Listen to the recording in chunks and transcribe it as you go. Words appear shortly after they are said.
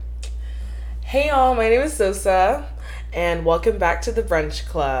Hey y'all, my name is Sosa, and welcome back to the Brunch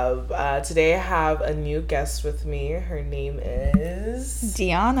Club. Today I have a new guest with me. Her name is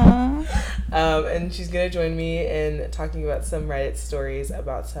Diana. And she's gonna join me in talking about some Reddit stories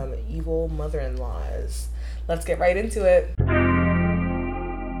about some evil mother-in-laws. Let's get right into it.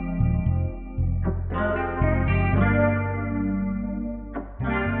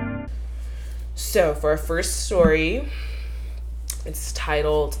 So for our first story, it's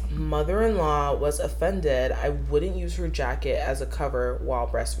titled, Mother-in-Law was offended I wouldn't use her jacket as a cover while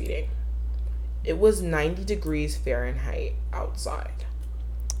breastfeeding. It was 90 degrees Fahrenheit outside.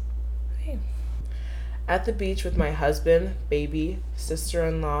 Hey. At the beach with my husband, baby,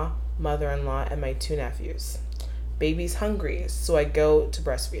 sister-in-law, mother-in-law, and my two nephews. Baby's hungry, so I go to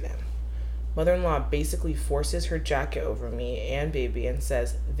breastfeed him. Mother-in-law basically forces her jacket over me and baby and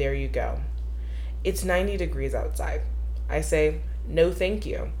says, "There you go." It's 90 degrees outside. I say, "No thank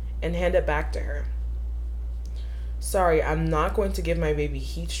you," and hand it back to her. Sorry, I'm not going to give my baby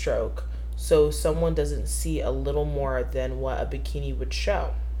heat stroke so someone doesn't see a little more than what a bikini would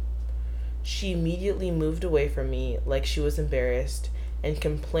show. She immediately moved away from me like she was embarrassed and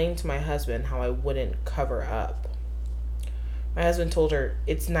complained to my husband how I wouldn't cover up. My husband told her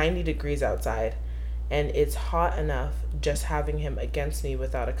it's 90 degrees outside and it's hot enough just having him against me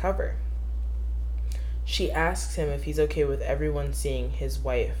without a cover. She asks him if he's okay with everyone seeing his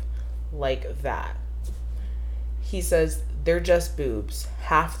wife like that. He says, "They're just boobs.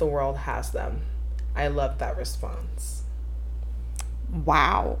 Half the world has them." I love that response.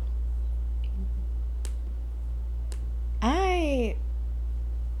 Wow. I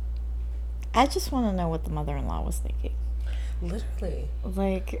just want to know what the mother-in-law was thinking. Literally.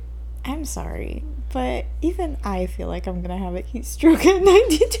 Like, I'm sorry, but even I feel like I'm going to have a heat stroke at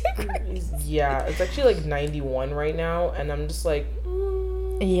 90 degrees. Yeah, it's actually like 91 right now, and I'm just like,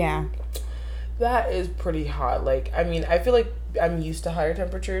 Yeah. that is pretty hot. Like, I mean, I feel like I'm used to higher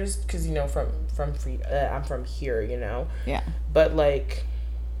temperatures because, you know, I'm from here, you know? Yeah. But, like,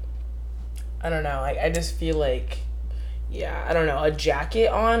 I don't know. I just feel like, yeah, I don't know. A jacket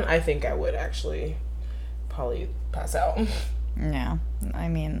on, I think I would actually probably pass out. Yeah. I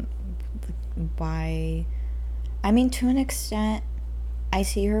mean, why? I mean, to an extent, I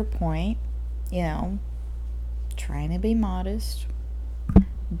see her point, you know, trying to be modest.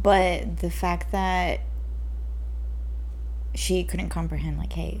 But the fact that she couldn't comprehend,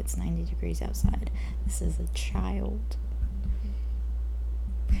 like, hey, it's 90 degrees outside. This is a child.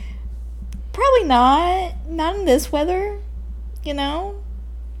 Probably not. Not in this weather, you know?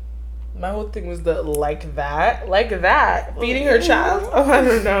 My whole thing was the like that, feeding her child. Oh, I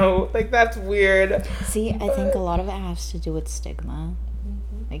don't know. Like, that's weird. See, I think a lot of it has to do with stigma,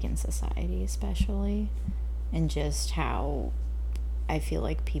 like in society especially, and just how I feel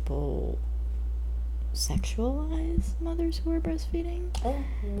like people sexualize mothers who are breastfeeding. Oh,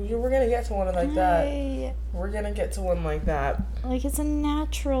 we're gonna get to one like that. We're gonna get to one like that. Like, it's a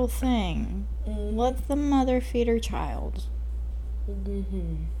natural thing. Let the mother feed her child.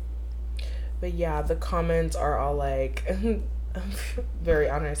 But yeah, the comments are all like very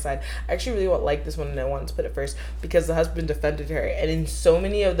on her side. I actually really like this one, and I wanted to put it first because the husband defended her, and in so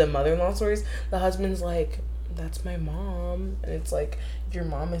many of the mother-in-law stories, the husband's like, "That's my mom," and it's like, your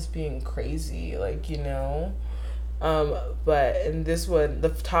mom is being crazy, like, you know. But in this one, the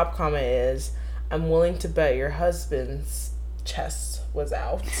top comment is, "I'm willing to bet your husband's chest was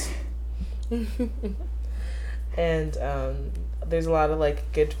out." And there's a lot of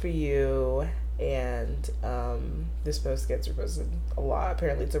like, "good for you," and this post gets reposted a lot.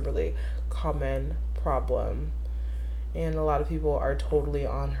 Apparently it's a really common problem, and a lot of people are totally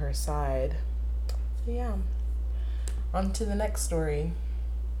on her side. So yeah, on to the next story.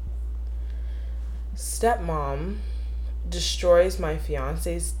 Stepmom destroys my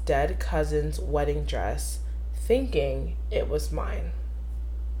fiance's dead cousin's wedding dress thinking it was mine.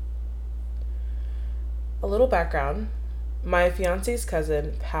 A little background. My fiance's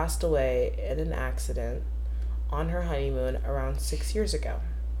cousin passed away in an accident on her honeymoon around 6 years ago.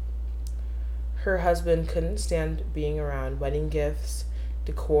 Her husband couldn't stand being around wedding gifts,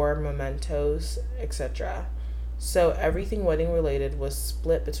 decor, mementos, etc. So everything wedding related was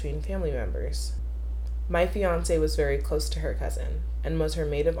split between family members. My fiance was very close to her cousin and was her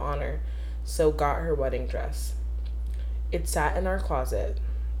maid of honor, so got her wedding dress. It sat in our closet.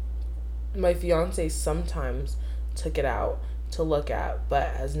 My fiance sometimes took it out to look at, but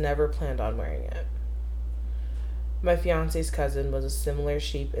has never planned on wearing it. My fiance's cousin was a similar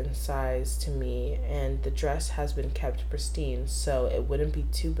shape and size to me, and the dress has been kept pristine, so it wouldn't be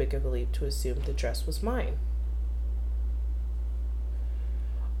too big of a leap to assume the dress was mine.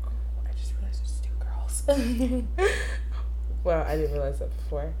 Oh, I just realized Well, I didn't realize that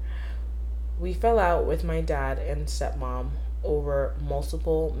before. We fell out with my dad and stepmom over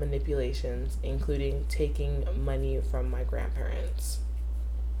multiple manipulations, including taking money from my grandparents,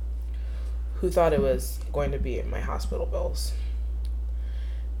 who thought it was going to be my hospital bills.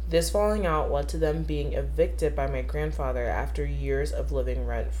 This falling out led to them being evicted by my grandfather after years of living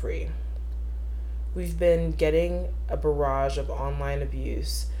rent free. We've been getting a barrage of online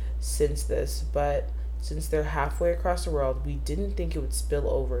abuse since this, but since they're halfway across the world, we didn't think it would spill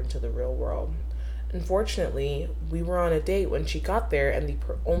over into the real world. Unfortunately, we were on a date when she got there, and the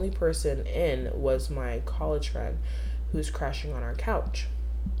only person in was my college friend who was crashing on our couch.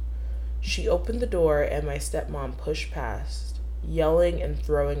 She opened the door, and my stepmom pushed past, yelling and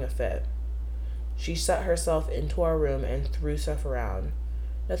throwing a fit. She set herself into our room and threw stuff around.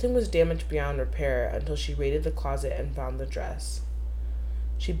 Nothing was damaged beyond repair until she raided the closet and found the dress.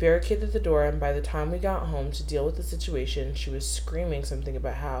 She barricaded the door, and by the time we got home to deal with the situation, she was screaming something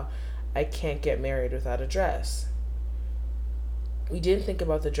about how I can't get married without a dress. We didn't think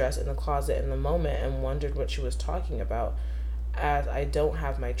about the dress in the closet in the moment and wondered what she was talking about, as I don't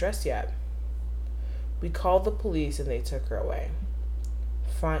have my dress yet. We called the police and they took her away.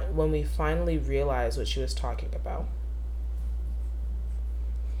 When we finally realized what she was talking about.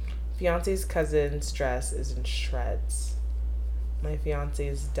 Fiance's cousin's dress is in shreds. My fiance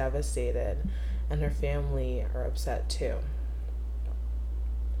is devastated, and her family are upset too.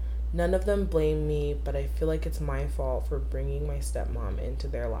 None of them blame me, but I feel like it's my fault for bringing my stepmom into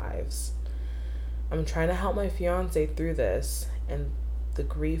their lives. I'm trying to help my fiance through this, and the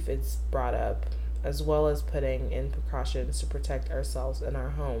grief it's brought up, as well as putting in precautions to protect ourselves and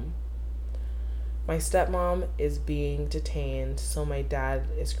our home. My stepmom is being detained, so my dad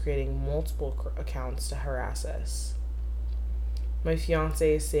is creating multiple accounts to harass us. My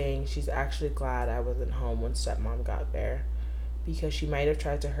fiance is saying she's actually glad I wasn't home when stepmom got there, because she might have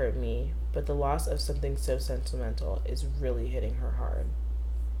tried to hurt me, but the loss of something so sentimental is really hitting her hard.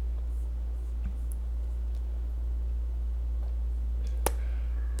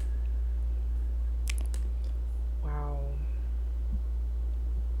 Wow.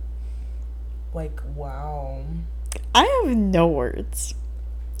 Like, wow. I have no words.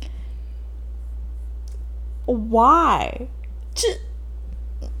 Why?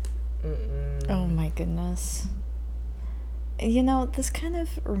 Oh my goodness. You know, this kind of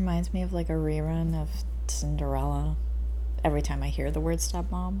reminds me of like a rerun of Cinderella. Every time I hear the word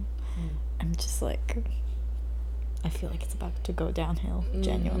stepmom, I'm just like, I feel like it's about to go downhill,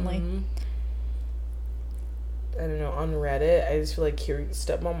 genuinely. I don't know, on Reddit, I just feel like hearing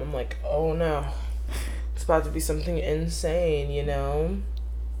stepmom, I'm like, oh no, it's about to be something insane, you know?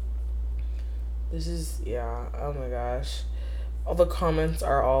 This is, yeah, oh my gosh. All the comments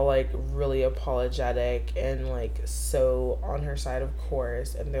are all like really apologetic and like so on her side, of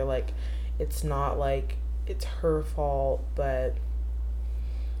course, and they're like, it's not like it's her fault, but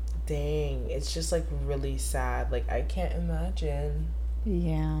dang, it's just like really sad. Like, I can't imagine.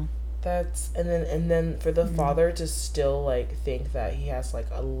 Yeah. And then for the father to still like think that he has like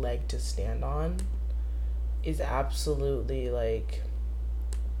a leg to stand on is absolutely like,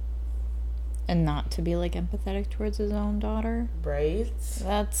 and not to be like empathetic towards his own daughter, right?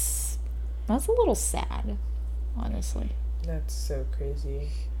 That's a little sad, honestly. That's so crazy.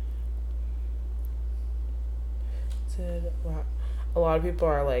 A lot of people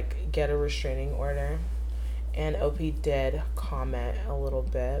are like, get a restraining order, and OP did comment a little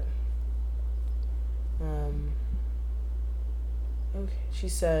bit. Okay, she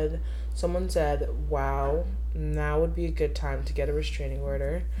said, someone said, wow, now would be a good time to get a restraining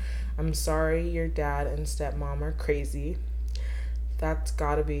order. I'm sorry your dad and stepmom are crazy. That's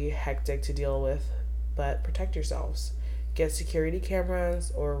gotta be hectic to deal with, but protect yourselves. Get security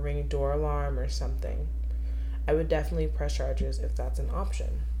cameras or ring door alarm or something. I would definitely press charges if that's an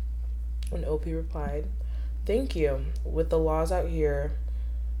option. And OP replied, thank you. With the laws out here,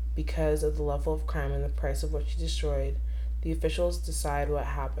 because of the level of crime and the price of what she destroyed, the officials decide what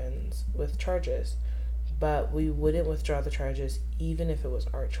happens with charges, but we wouldn't withdraw the charges even if it was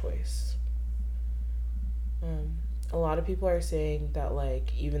our choice. A lot of people are saying that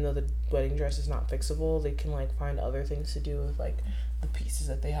like, even though the wedding dress is not fixable, they can like find other things to do with like the pieces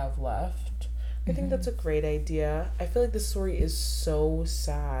that they have left. I think that's a great idea. I feel like this story is so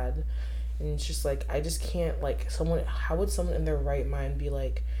sad, and it's just like, I just can't like, how would someone in their right mind be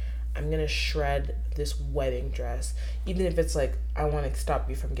like, I'm gonna shred this wedding dress, even if it's like, I want to stop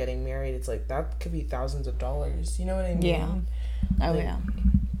you from getting married. It's like, that could be thousands of dollars, you know what I mean? Yeah. Oh, like, yeah.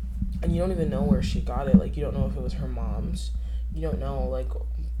 And you don't even know where she got it. Like, you don't know if it was her mom's. You don't know, like,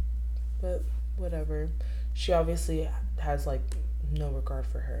 but whatever. She obviously has, like, no regard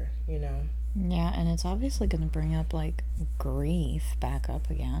for her, you know? Yeah, and it's obviously going to bring up, like, grief back up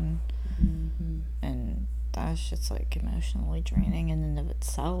again. Mm-hmm. And that's just, like, emotionally draining in and of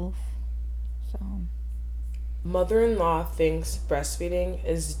itself. So. Mother-in-law thinks breastfeeding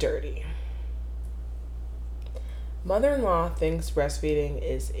is dirty. Mother-in-law thinks breastfeeding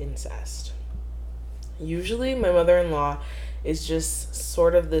is incest. Usually, my mother-in-law is just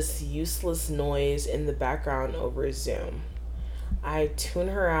sort of this useless noise in the background over Zoom. I tune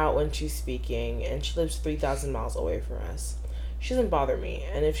her out when she's speaking, and she lives 3,000 miles away from us. She doesn't bother me,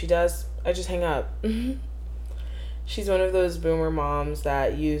 and if she does, I just hang up. She's one of those boomer moms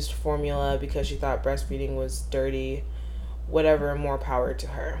that used formula because she thought breastfeeding was dirty. Whatever, more power to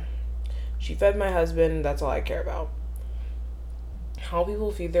her. She fed my husband, that's all I care about. How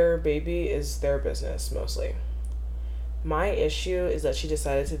people feed their baby is their business, mostly. My issue is that she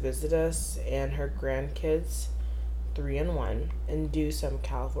decided to visit us and her grandkids, 3 and 1, and do some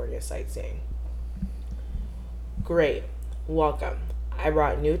California sightseeing. Great. Welcome. I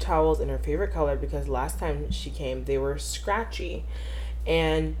brought new towels in her favorite color because last time she came, they were scratchy,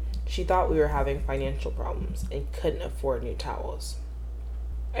 and she thought we were having financial problems and couldn't afford new towels.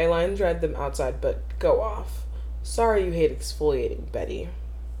 I line dried them outside, but go off. Sorry you hate exfoliating, Betty.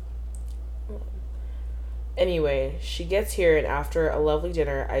 Anyway, she gets here, and after a lovely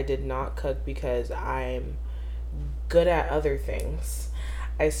dinner I did not cook because I'm good at other things,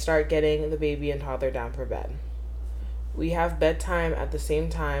 I start getting the baby and toddler down for bed. We have bedtime at the same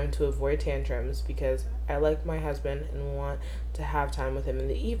time to avoid tantrums because I like my husband and want to have time with him in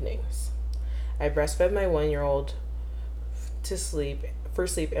the evenings. I breastfed my 1-year-old to sleep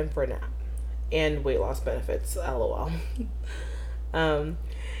and for a nap. And weight loss benefits, lol. And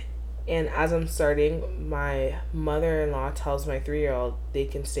as I'm starting, my mother-in-law tells my 3-year-old they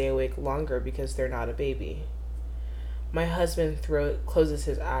can stay awake longer because they're not a baby. My husband closes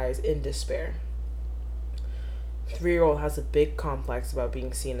his eyes in despair. 3-year-old has a big complex about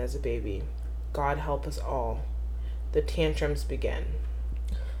being seen as a baby. God help us all. The tantrums begin.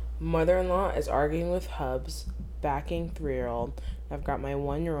 Mother-in-law is arguing with Hubs, backing 3-year-old. I've got my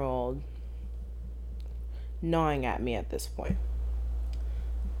 1-year-old gnawing at me at this point.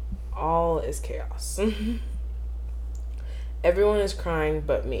 All is chaos. Everyone is crying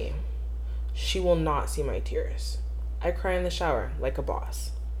but me. She will not see my tears. I cry in the shower like a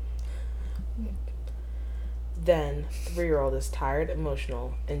boss. Then 3-year-old is tired,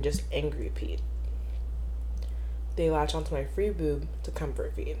 emotional, and just angry Pete. They latch onto my free boob to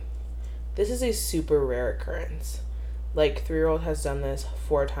comfort feed. This is a super rare occurrence. Like 3-year-old has done this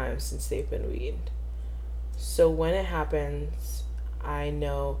 4 times since they've been weaned. So when it happens, I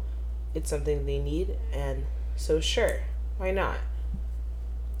know it's something they need, and so sure, why not?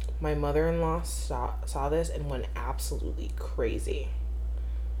 My mother-in-law saw this and went absolutely crazy.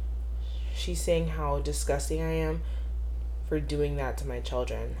 She's saying how disgusting I am for doing that to my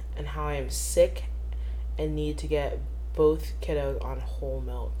children, and how I am sick and need to get both kiddos on whole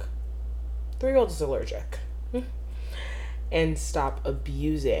milk. 3-year-old is allergic. And stop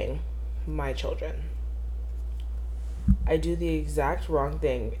abusing my children. I do the exact wrong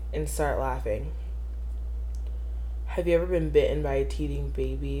thing and start laughing. Have you ever been bitten by a teething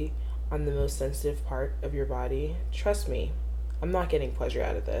baby on the most sensitive part of your body? Trust me, I'm not getting pleasure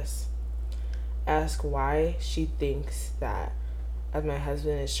out of this. Ask why she thinks that, as my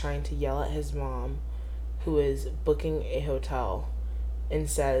husband is trying to yell at his mom, who is booking a hotel, and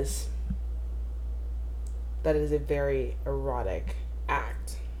says that it is a very erotic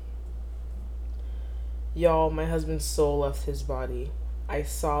act. Y'all, my husband's soul left his body. I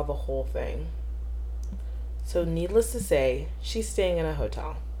saw the whole thing. So needless to say, she's staying in a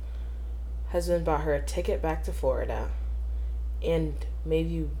hotel. Husband bought her a ticket back to Florida. And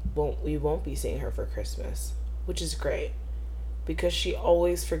maybe we won't be seeing her for Christmas, which is great, because she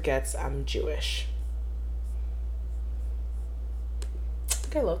always forgets I'm Jewish. I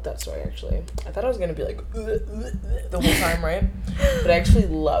think I loved that story, actually. I thought I was going to be like, the whole time, right? But I actually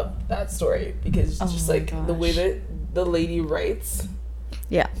loved that story because it's just like the way that the lady writes.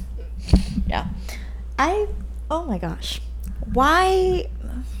 Yeah. Yeah. Oh my gosh. Why?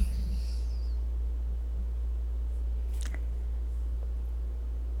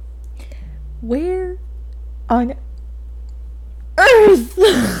 Where on earth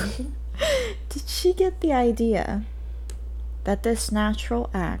did she get the idea that this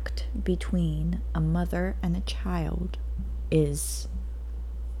natural act between a mother and a child is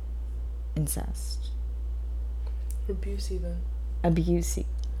incest? Abuse, even. Abuse.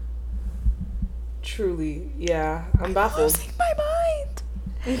 Truly, yeah. I'm baffled. Losing my mind.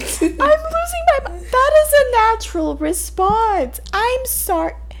 I'm losing my mind. That is a natural response. I'm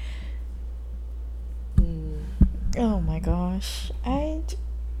sorry. Oh my gosh. I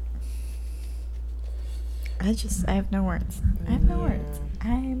have no words. I have no words.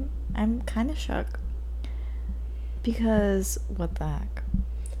 I'm kind of shook. Because what the heck?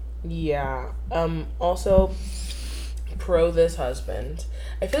 Yeah. Also, pro this husband.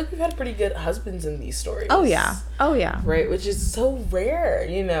 I feel like we've had pretty good husbands in these stories. Oh yeah. Right, which is so rare,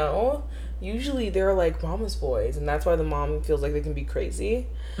 you know? Usually they're like mama's boys, and that's why the mom feels like they can be crazy.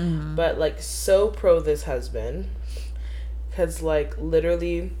 Mm-hmm. But like, so pro this husband. Because like,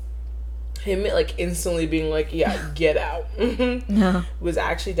 literally, him like instantly being like, yeah, get out. No. Was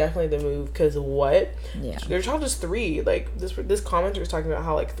actually definitely the move. Because what? Yeah. Their child is 3. Like, this commenter was talking about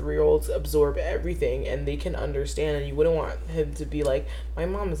how like 3-year-olds absorb everything and they can understand, and you wouldn't want him to be like, my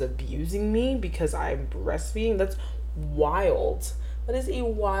mom is abusing me because I'm breastfeeding. That's wild. That is a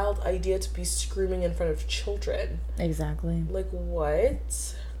wild idea to be screaming in front of children. Exactly. Like,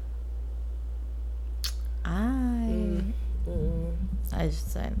 what? I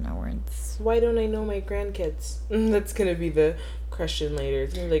just have no words. Why don't I know my grandkids? That's gonna be the question later.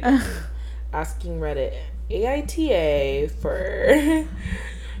 It's gonna be like asking Reddit AITA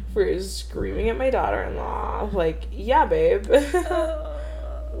for screaming at my daughter-in-law. Like, yeah, babe.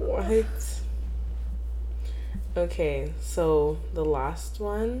 What? Okay, so the last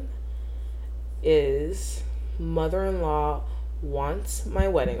one is mother-in-law wants my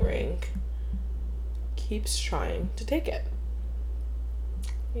wedding ring, keeps trying to take it.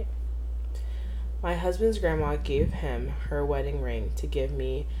 Yeah. My husband's grandma gave him her wedding ring to give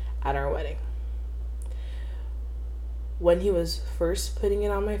me at our wedding. When he was first putting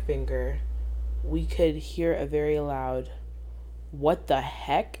it on my finger, we could hear a very loud, "What the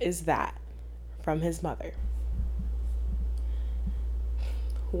heck is that?" from his mother.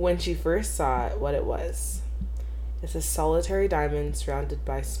 When she first saw it, what it was. It's a solitary diamond surrounded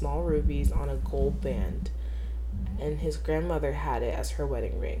by small rubies on a gold band, and his grandmother had it as her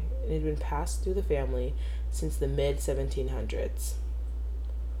wedding ring. It had been passed through the family since the mid-1700s.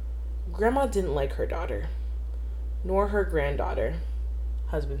 Grandma didn't like her daughter, nor her granddaughter,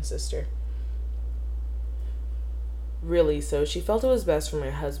 husband's sister. Really, so she felt it was best for my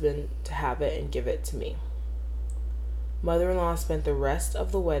husband to have it and give it to me. Mother-in-law spent the rest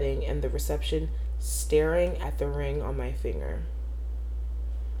of the wedding and the reception staring at the ring on my finger.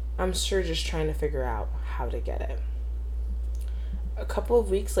 I'm sure just trying to figure out how to get it. A couple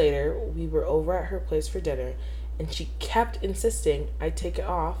of weeks later, we were over at her place for dinner, and she kept insisting I take it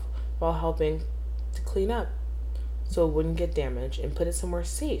off while helping to clean up so it wouldn't get damaged and put it somewhere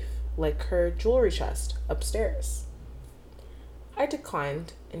safe, like her jewelry chest upstairs. I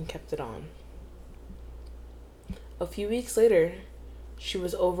declined and kept it on. A few weeks later, she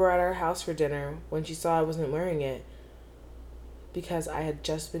was over at our house for dinner when she saw I wasn't wearing it because I had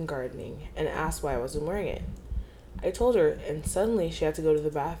just been gardening, and asked why I wasn't wearing it. I told her, and suddenly she had to go to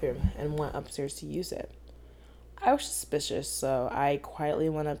the bathroom and went upstairs to use it. I was suspicious, so I quietly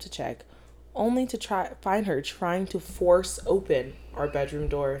went up to check, only to find her trying to force open our bedroom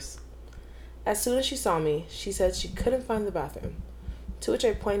doors. As soon as she saw me, she said she couldn't find the bathroom, to which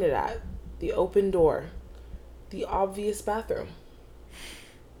I pointed at the open door, the obvious bathroom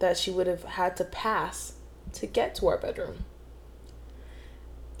that she would have had to pass to get to our bedroom.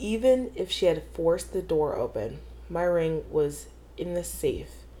 Even if she had forced the door open, my ring was in the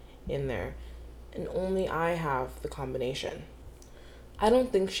safe in there, and only I have the combination. I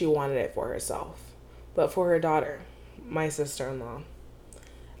don't think she wanted it for herself, but for her daughter, my sister-in-law.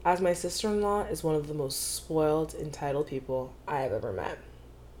 As my sister-in-law is one of the most spoiled, entitled people I have ever met.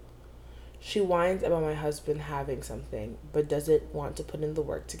 She whines about my husband having something, but doesn't want to put in the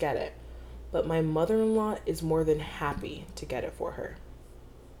work to get it. But my mother-in-law is more than happy to get it for her.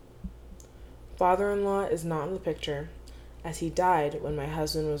 Father-in-law is not in the picture, as he died when my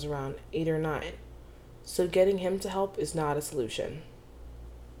husband was around 8 or 9, so getting him to help is not a solution.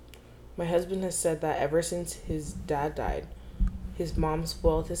 My husband has said that ever since his dad died, his mom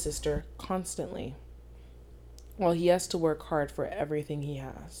spoiled his sister constantly, while he has to work hard for everything he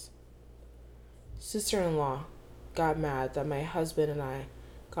has. Sister-in-law got mad that my husband and I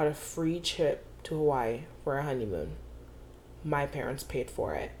got a free trip to Hawaii for our honeymoon. My parents paid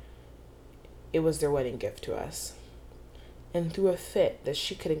for it. It was their wedding gift to us. And threw a fit that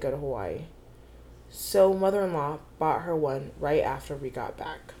she couldn't go to Hawaii. So mother-in-law bought her one right after we got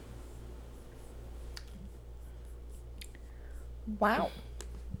back. Wow.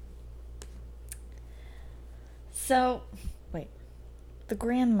 So, wait. The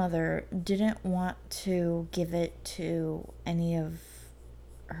grandmother didn't want to give it to any of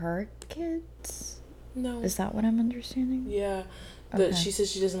her kids? No. Is that what I'm understanding? Yeah. Okay. She says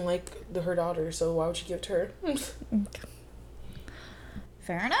she doesn't like her daughter, so why would she give it to her?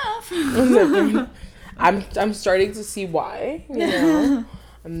 Fair enough. I'm starting to see why, you know.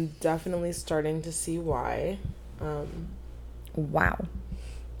 I'm definitely starting to see why. Wow.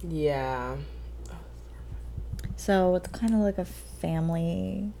 Yeah. So it's kind of like a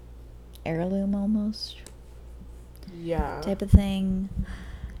family heirloom almost. Yeah. Type of thing.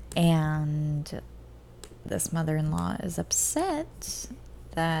 And this mother-in-law is upset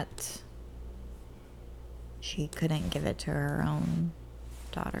that she couldn't give it to her own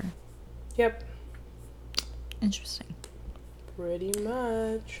daughter. Yep. Interesting. Pretty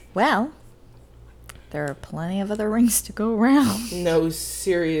much. Well, there are plenty of other rings to go around. No,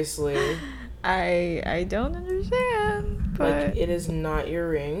 seriously. I don't understand, but Like, it is not your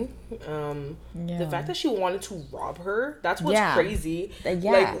ring. yeah. The fact that she wanted to rob her, that's what's crazy.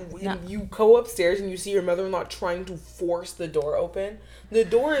 Yeah. Like, you go upstairs and you see your mother-in-law trying to force the door open. The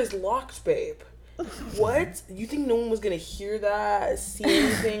door is locked, babe. What? You think no one was going to hear that, see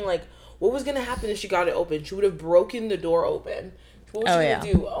anything? Like, what was going to happen if she got it open? She would have broken the door open. What was she going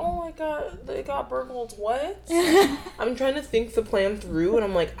to do? Oh my god, they got burgled. What? I'm trying to think the plan through, and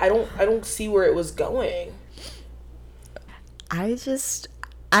I'm like, I don't see where it was going.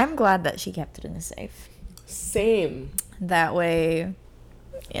 I'm glad that she kept it in the safe. Same. That way,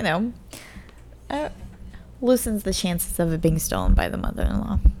 you know, loosens the chances of it being stolen by the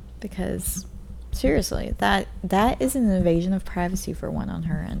mother-in-law. Because, seriously, that is an invasion of privacy for one on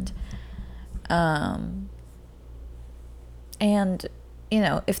her end. And, you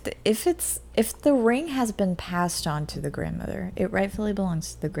know, if the ring has been passed on to the grandmother, it rightfully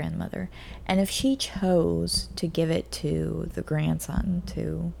belongs to the grandmother. And if she chose to give it to the grandson,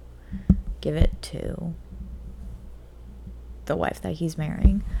 to give it to the wife that he's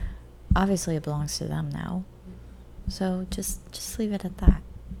marrying, obviously it belongs to them now. So just leave it at that.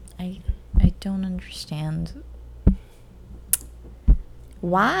 I don't understand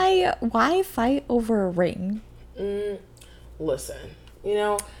why fight over a ring. Listen, you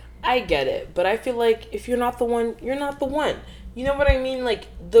know, I get it, but I feel like if you're not the one, you're not the one. You know what I mean? Like,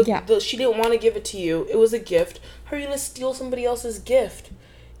 she didn't want to give it to you. It was a gift. How are you going to steal somebody else's gift?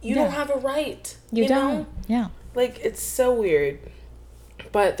 You don't have a right. You don't. Know? Yeah. Like, it's so weird.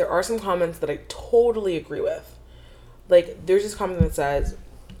 But there are some comments that I totally agree with. Like, there's this comment that says,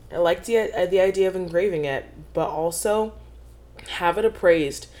 I like the idea of engraving it, but also have it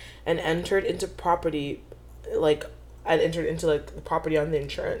appraised and entered into property, like, the property on the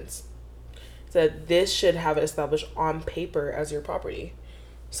insurance. That this should have it established on paper as your property.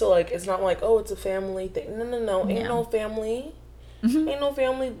 So, like, it's not like, oh, it's a family thing. No. Ain't no family. Mm-hmm. Ain't no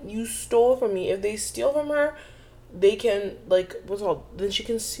family. You stole from me. If they steal from her, they can, like, then she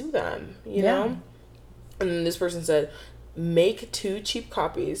can sue them, you know? And then this person said, make some cheap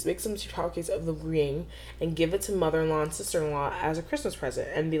copies of the ring and give it to mother-in-law and sister-in-law as a Christmas present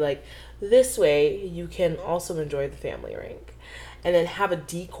and be like, this way you can also enjoy the family ring. And then have a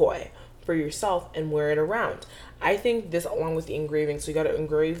decoy for yourself and wear it around. I think this, along with the engraving, so you got to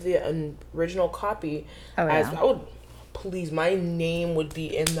engrave the original copy. Please, my name would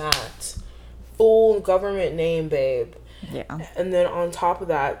be in that. Full government name, babe. Yeah. And then on top of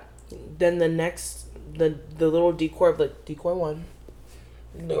that, then the next, the little decor of, like, decoy 1.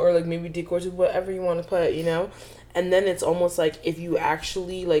 Or, like, maybe decoy 2, whatever you want to put, you know? And then it's almost like if you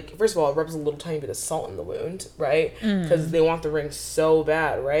actually, like, first of all, it rubs a little tiny bit of salt in the wound, right? Because they want the ring so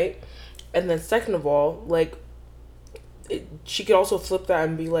bad, right? And then second of all, like, she could also flip that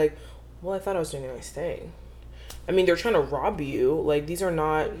and be like, well, I thought I was doing a nice thing. I mean, they're trying to rob you. Like, these are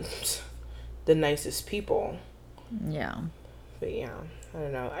not the nicest people. Yeah. But yeah, I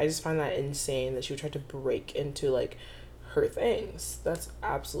don't know. I just find that insane that she would try to break into, like, her things. That's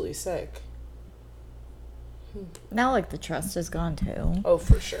absolutely sick. Now, like, the trust is gone too. Oh,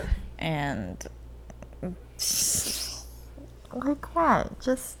 for sure. And like, what?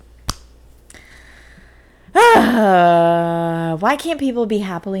 Just why can't people be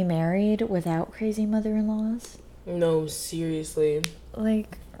happily married without crazy mother-in-laws? No, seriously.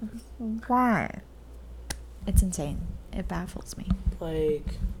 Like, why? It's insane. It baffles me. Like,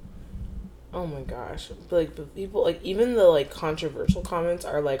 oh my gosh. Like, but people, like, even the, like, controversial comments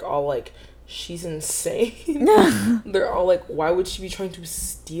are, like, all, like, she's insane. They're all like, why would she be trying to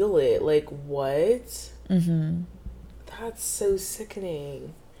steal it? Like, what? Mm-hmm. That's so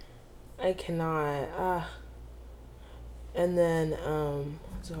sickening. I cannot. And then,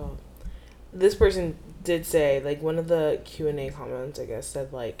 so this person did say, like, one of the Q&A comments, I guess,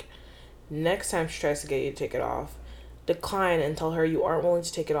 said, like, next time she tries to get you to take it off, decline and tell her you aren't willing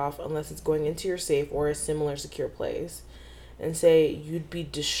to take it off unless it's going into your safe or a similar secure place. And say you'd be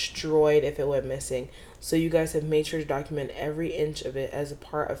destroyed if it went missing. So you guys have made sure to document every inch of it as a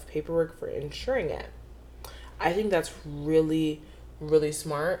part of paperwork for insuring it. I think that's really, really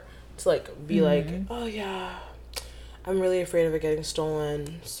smart to like be like, oh yeah, I'm really afraid of it getting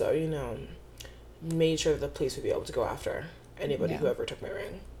stolen. So, you know, made sure that the police would be able to go after anybody who ever took my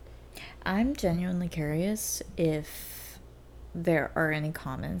ring. I'm genuinely curious if there are any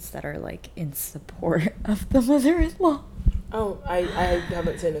comments that are like in support of the mother-in-law. Oh, I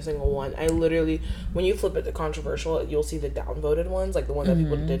haven't seen a single one. I literally, when you flip it to controversial, you'll see the downvoted ones, like the ones that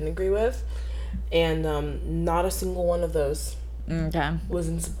people didn't agree with. And not a single one of those was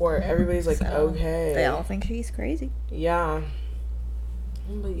in support. Everybody's like, okay. They all think she's crazy. Yeah.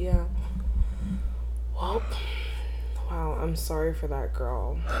 But yeah. Well, wow, I'm sorry for that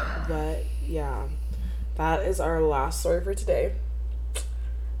girl. But yeah, that is our last story for today.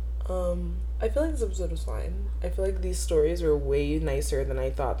 I feel like this episode was fine. I feel like these stories were way nicer than I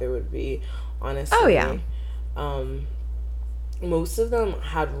thought they would be, honestly. Oh, yeah. Most of them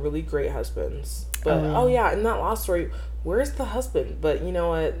had really great husbands. But, in that last story, where's the husband? But you know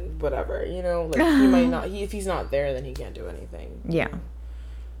what? Whatever. You know, like, he might not, if he's not there, then he can't do anything. Yeah.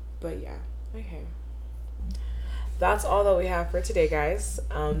 But yeah, okay. That's all that we have for today, guys.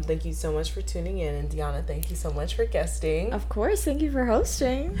 Thank you so much for tuning in. And Deanna, thank you so much for guesting. Of course. Thank you for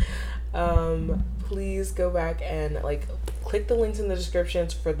hosting. Please go back and like click the links in the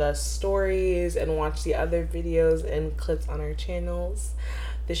descriptions for the stories and watch the other videos and clips on our channels.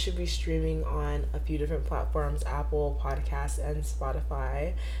 This should be streaming on a few different platforms, Apple Podcasts and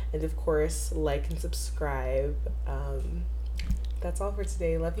Spotify. And of course, like and subscribe. That's all for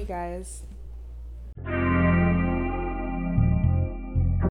today. Love you guys.